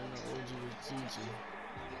this, man. The OG was teaching.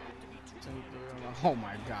 Oh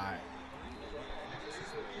my god.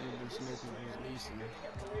 Niggas smoking was Easton. Now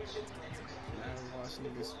I watch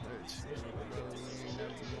niggas bitch. We ain't never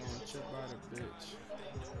gonna trip out a bitch.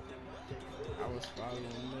 I was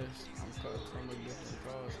following this. I'm cut from a different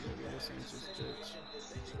cause, nigga. This ain't just bitch.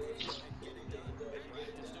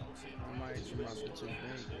 I might give my bitch a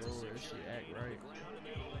bank, bro, if she act right.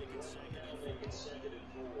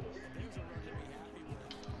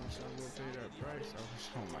 I wish I would pay that price. I wish,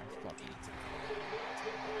 oh my fucking.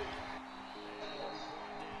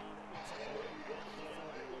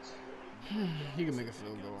 He can make a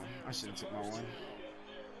field goal. I should have took my one.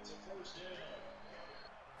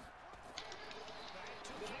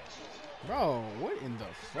 Bro, what in the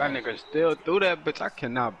fuck? That nigga still threw that bitch. I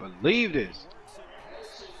cannot believe this.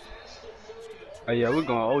 Oh yeah, we're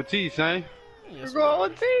going OT, son. Yes, we're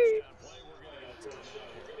going OT.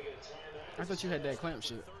 I thought you had that clamp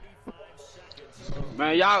shit.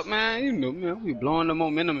 Man, y'all, man, you know, man, we blowing the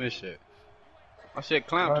momentum and shit. I said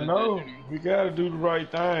clamp. I know. We gotta do the right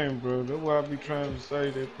thing, bro. That's why I be trying to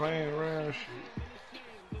say they're playing around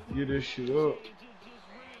shit. Get this shit up.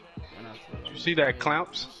 You see that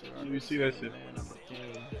clamps? You see that shit?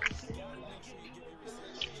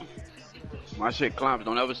 My shit clamps.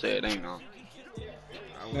 Don't ever say it ain't no.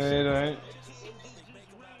 It ain't.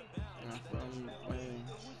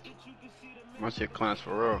 My shit clamps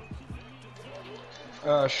for real.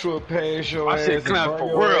 Short pass your my ass. My shit clamps for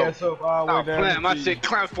real. Stop playing. My shit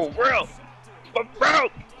clamps for real. For real.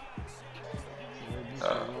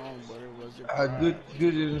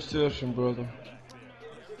 Good interception, brother.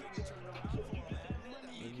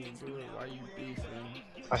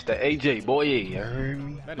 That's the AJ boy. You heard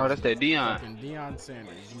me? No, that's that Dion. Fucking Deion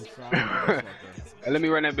Sanders, you foul motherfucker. Hey, let me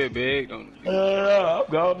run that bit big. Don't. I'm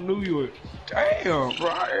going to New York. Damn, bro.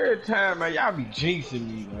 Every time, man, y'all be jinxing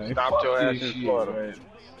me, man. Stop Fuck your ass this in shit, Florida. man.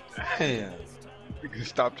 Damn. You can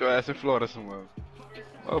stop your ass in Florida somewhere.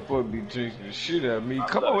 Motherfucker be jinxing the shit out of me.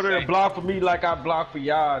 Come over there and block for me like I block for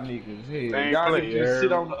y'all niggas. Hell, y'all niggas just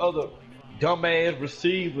sit on the other dumbass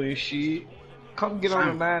receiver and shit. Come get on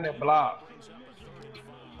the line and block.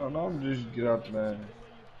 Oh, no, I'm just get out the line.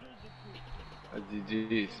 That's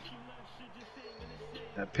GG's.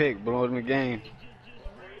 That pick blowing the game.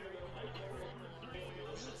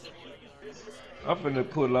 I'm finna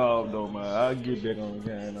pull off though, man. I'll get back on the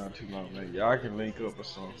game not too long, man. Y'all can link up or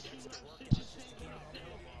something.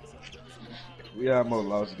 We almost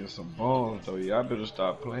lost against some bums though. Y'all better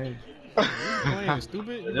stop playing. Playing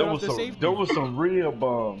stupid. You there was some real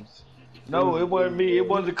bums. No, it wasn't me. It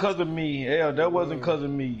wasn't because of me. Hell, that wasn't because of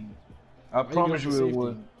me. I promise you it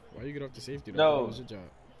wasn't. Why you get off the safety? No, that was your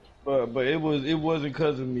job. But it wasn't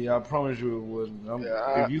because of me. I promise you it wasn't.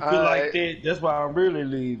 If you feel like that, that's why I'm really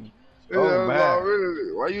leaving. Oh man,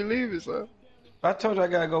 really? Why you leaving, son? I told you I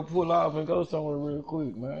gotta go pull off and go somewhere real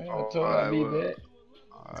quick, man. I told you I'd be back.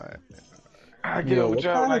 Alright. I get over with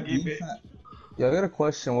y'all when I get back. Yeah, I got a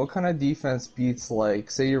question. What kind of defense beats, like,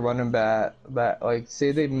 say you're running back, like,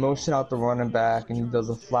 say they motion out the running back and he does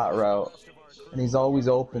a flat route, and he's always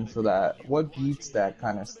open for that. What beats that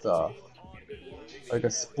kind of stuff? Like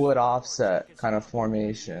a split offset kind of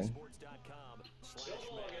formation.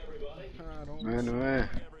 Man to man.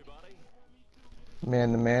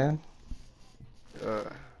 Man to man?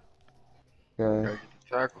 Okay.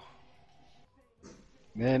 Tackle.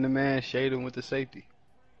 Man to man, shade him with the safety.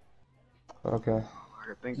 Okay.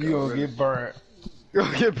 You gonna get burnt. You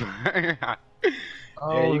gonna get burnt.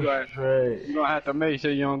 Oh, you gonna have to make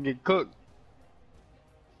sure you don't get cooked.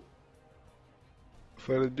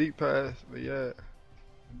 For the deep pass, but yeah.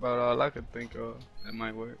 About all I could think of. That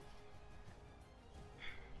might work.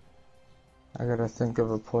 I gotta think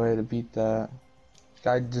of a play to beat that.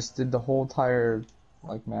 Guy just did the whole entire,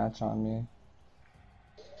 like, match on me.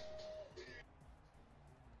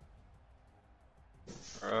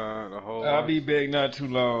 I'll be back not too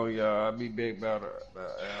long, y'all. I'll be back about an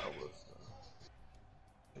hour.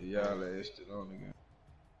 So. Y'all lasted on again.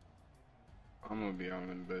 I'm gonna be on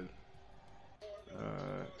in bed.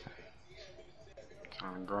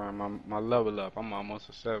 Trying to grind my level up. I'm almost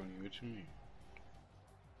a 70. What you mean?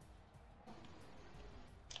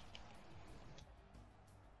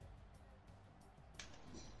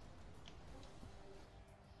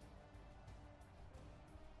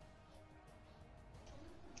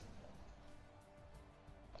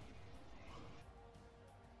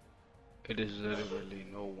 It is literally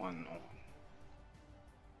no one on.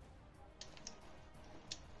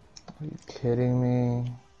 Are you kidding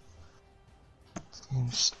me? This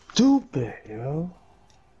game's stupid, yo.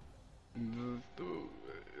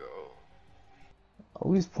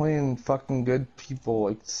 Always playing fucking good people,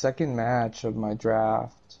 like second match of my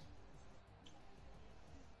draft.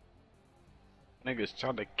 Niggas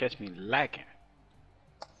trying to catch me lacking.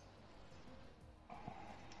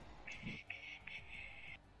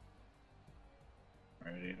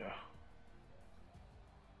 Ready to.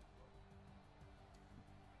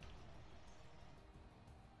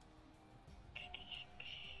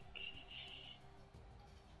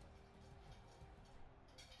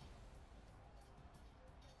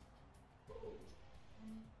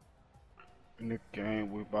 In the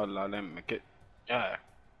game, we about to let them make it. Yeah.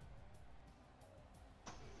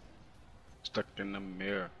 Stuck in the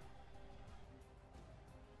mirror.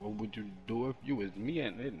 What would you do if you was me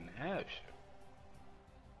and didn't have shit?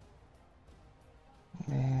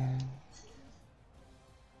 Man.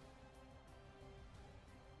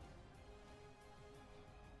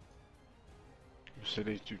 You said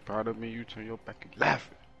that you proud of me, you turn your back and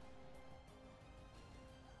laughing.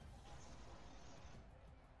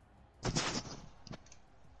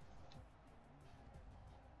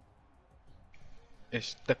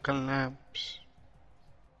 It's the collapse.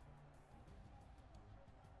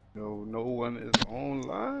 No one is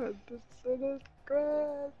online. This is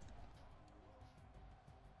crap.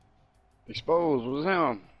 Exposed was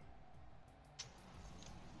him.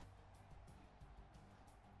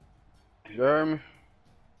 You heard me?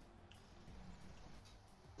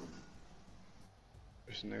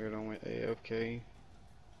 This nigga done went AFK.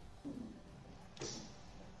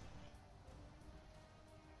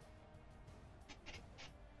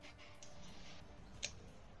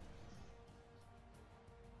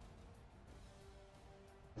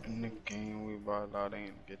 In the game, we bought a lot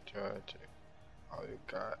in get charged. All you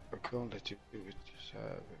got, I couldn't let you do it, just have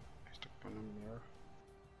it. Stuck on the mirror.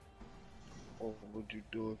 What would you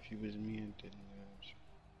do if you was me and didn't have?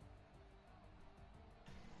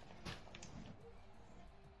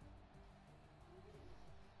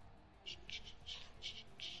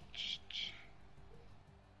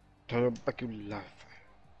 Tell her back you laugh.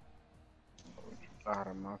 Out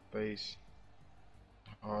of my face.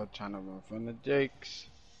 Oh, trying to run from the Jakes.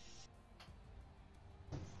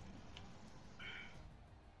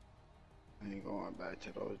 I ain't going back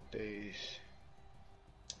to those days.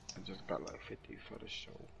 I just got like 50 for the show.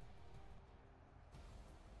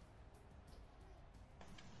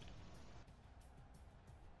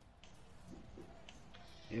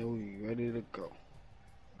 Yeah, we ready to go.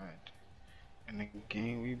 Right. In the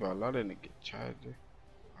game, we about a lot of niggas charger.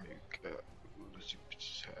 Oh, you got. Let you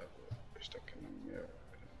bitches have it. They're stuck in the mirror.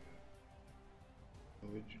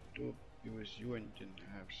 What would you do if it was you and didn't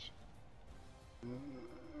have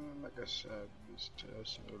like I said, it's still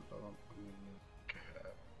single dog.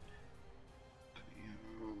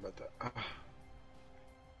 But you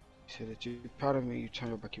said that you're proud of me, you turn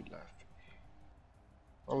your back, you laugh.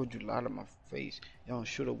 Why would you lie to my face? You don't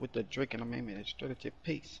shoot up with the drink and I'm aiming it straight at your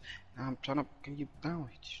face. Now I'm trying to pin you down,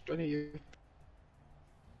 hit you straight in your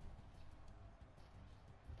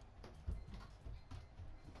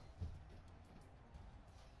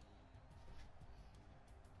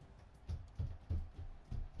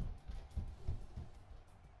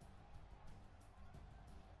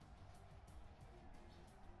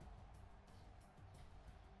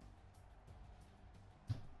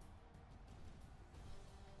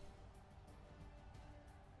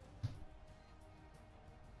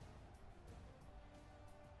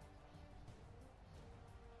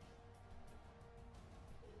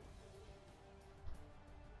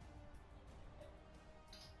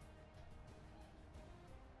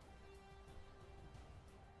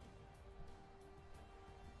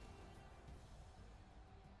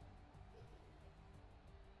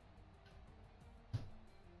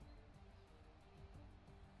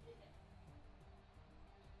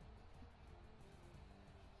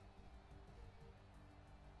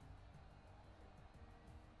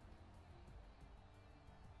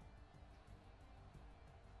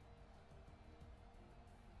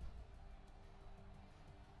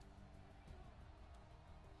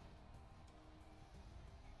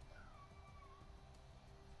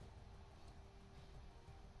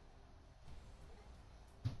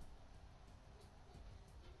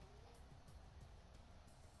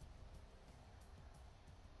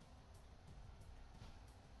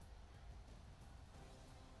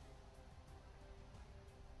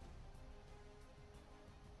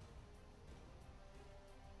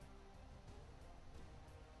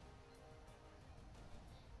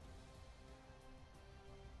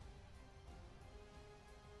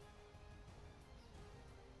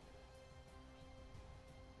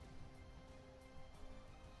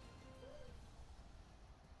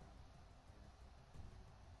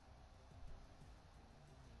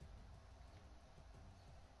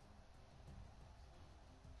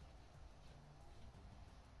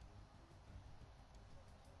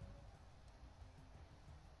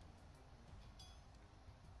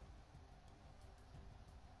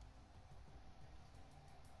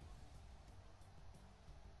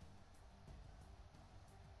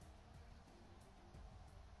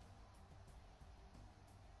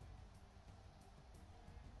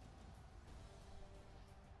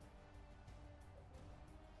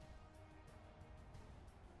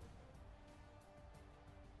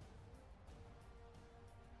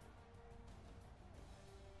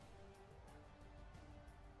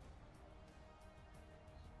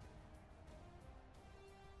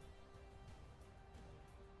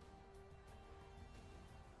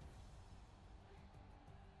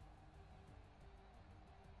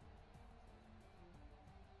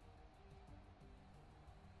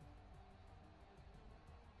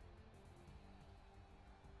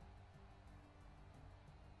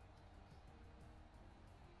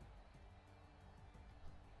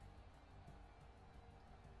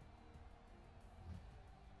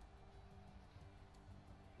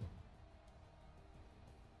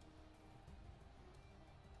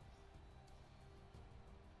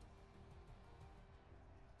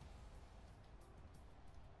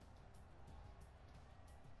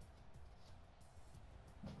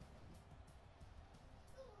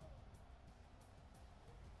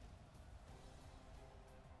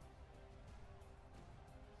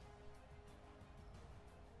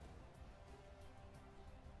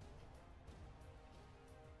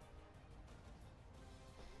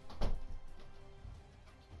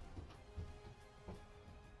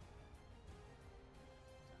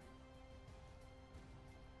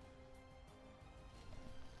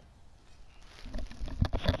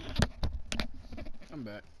I'm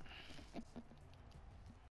back.